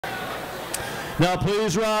Now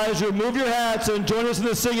please rise, remove your hats, and join us in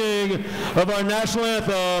the singing of our national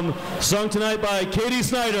anthem, sung tonight by Katie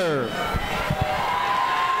Snyder.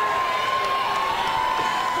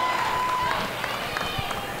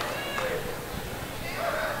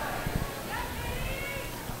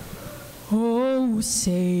 Oh,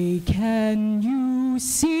 say, can you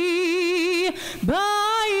see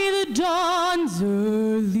by the dawn's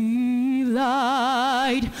early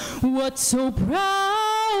light what so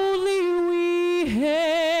proudly we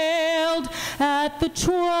hailed at the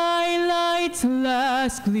twilight's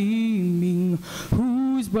last gleaming,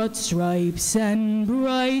 whose broad stripes and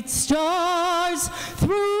bright stars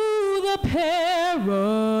through the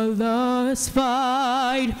perilous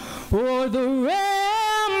fight o'er the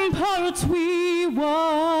ramparts we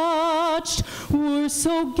watched were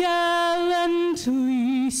so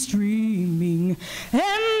gallantly streaming,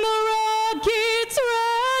 and the rocket's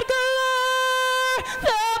red glare,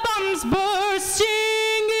 the bombs bursting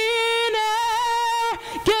in air,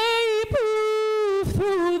 gave proof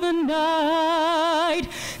through the night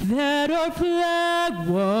that our flag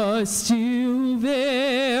was still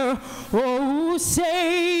there. Oh,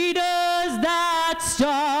 say does that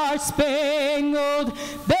star-spangled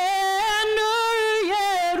banner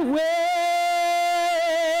yet wave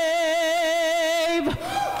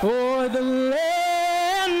o'er the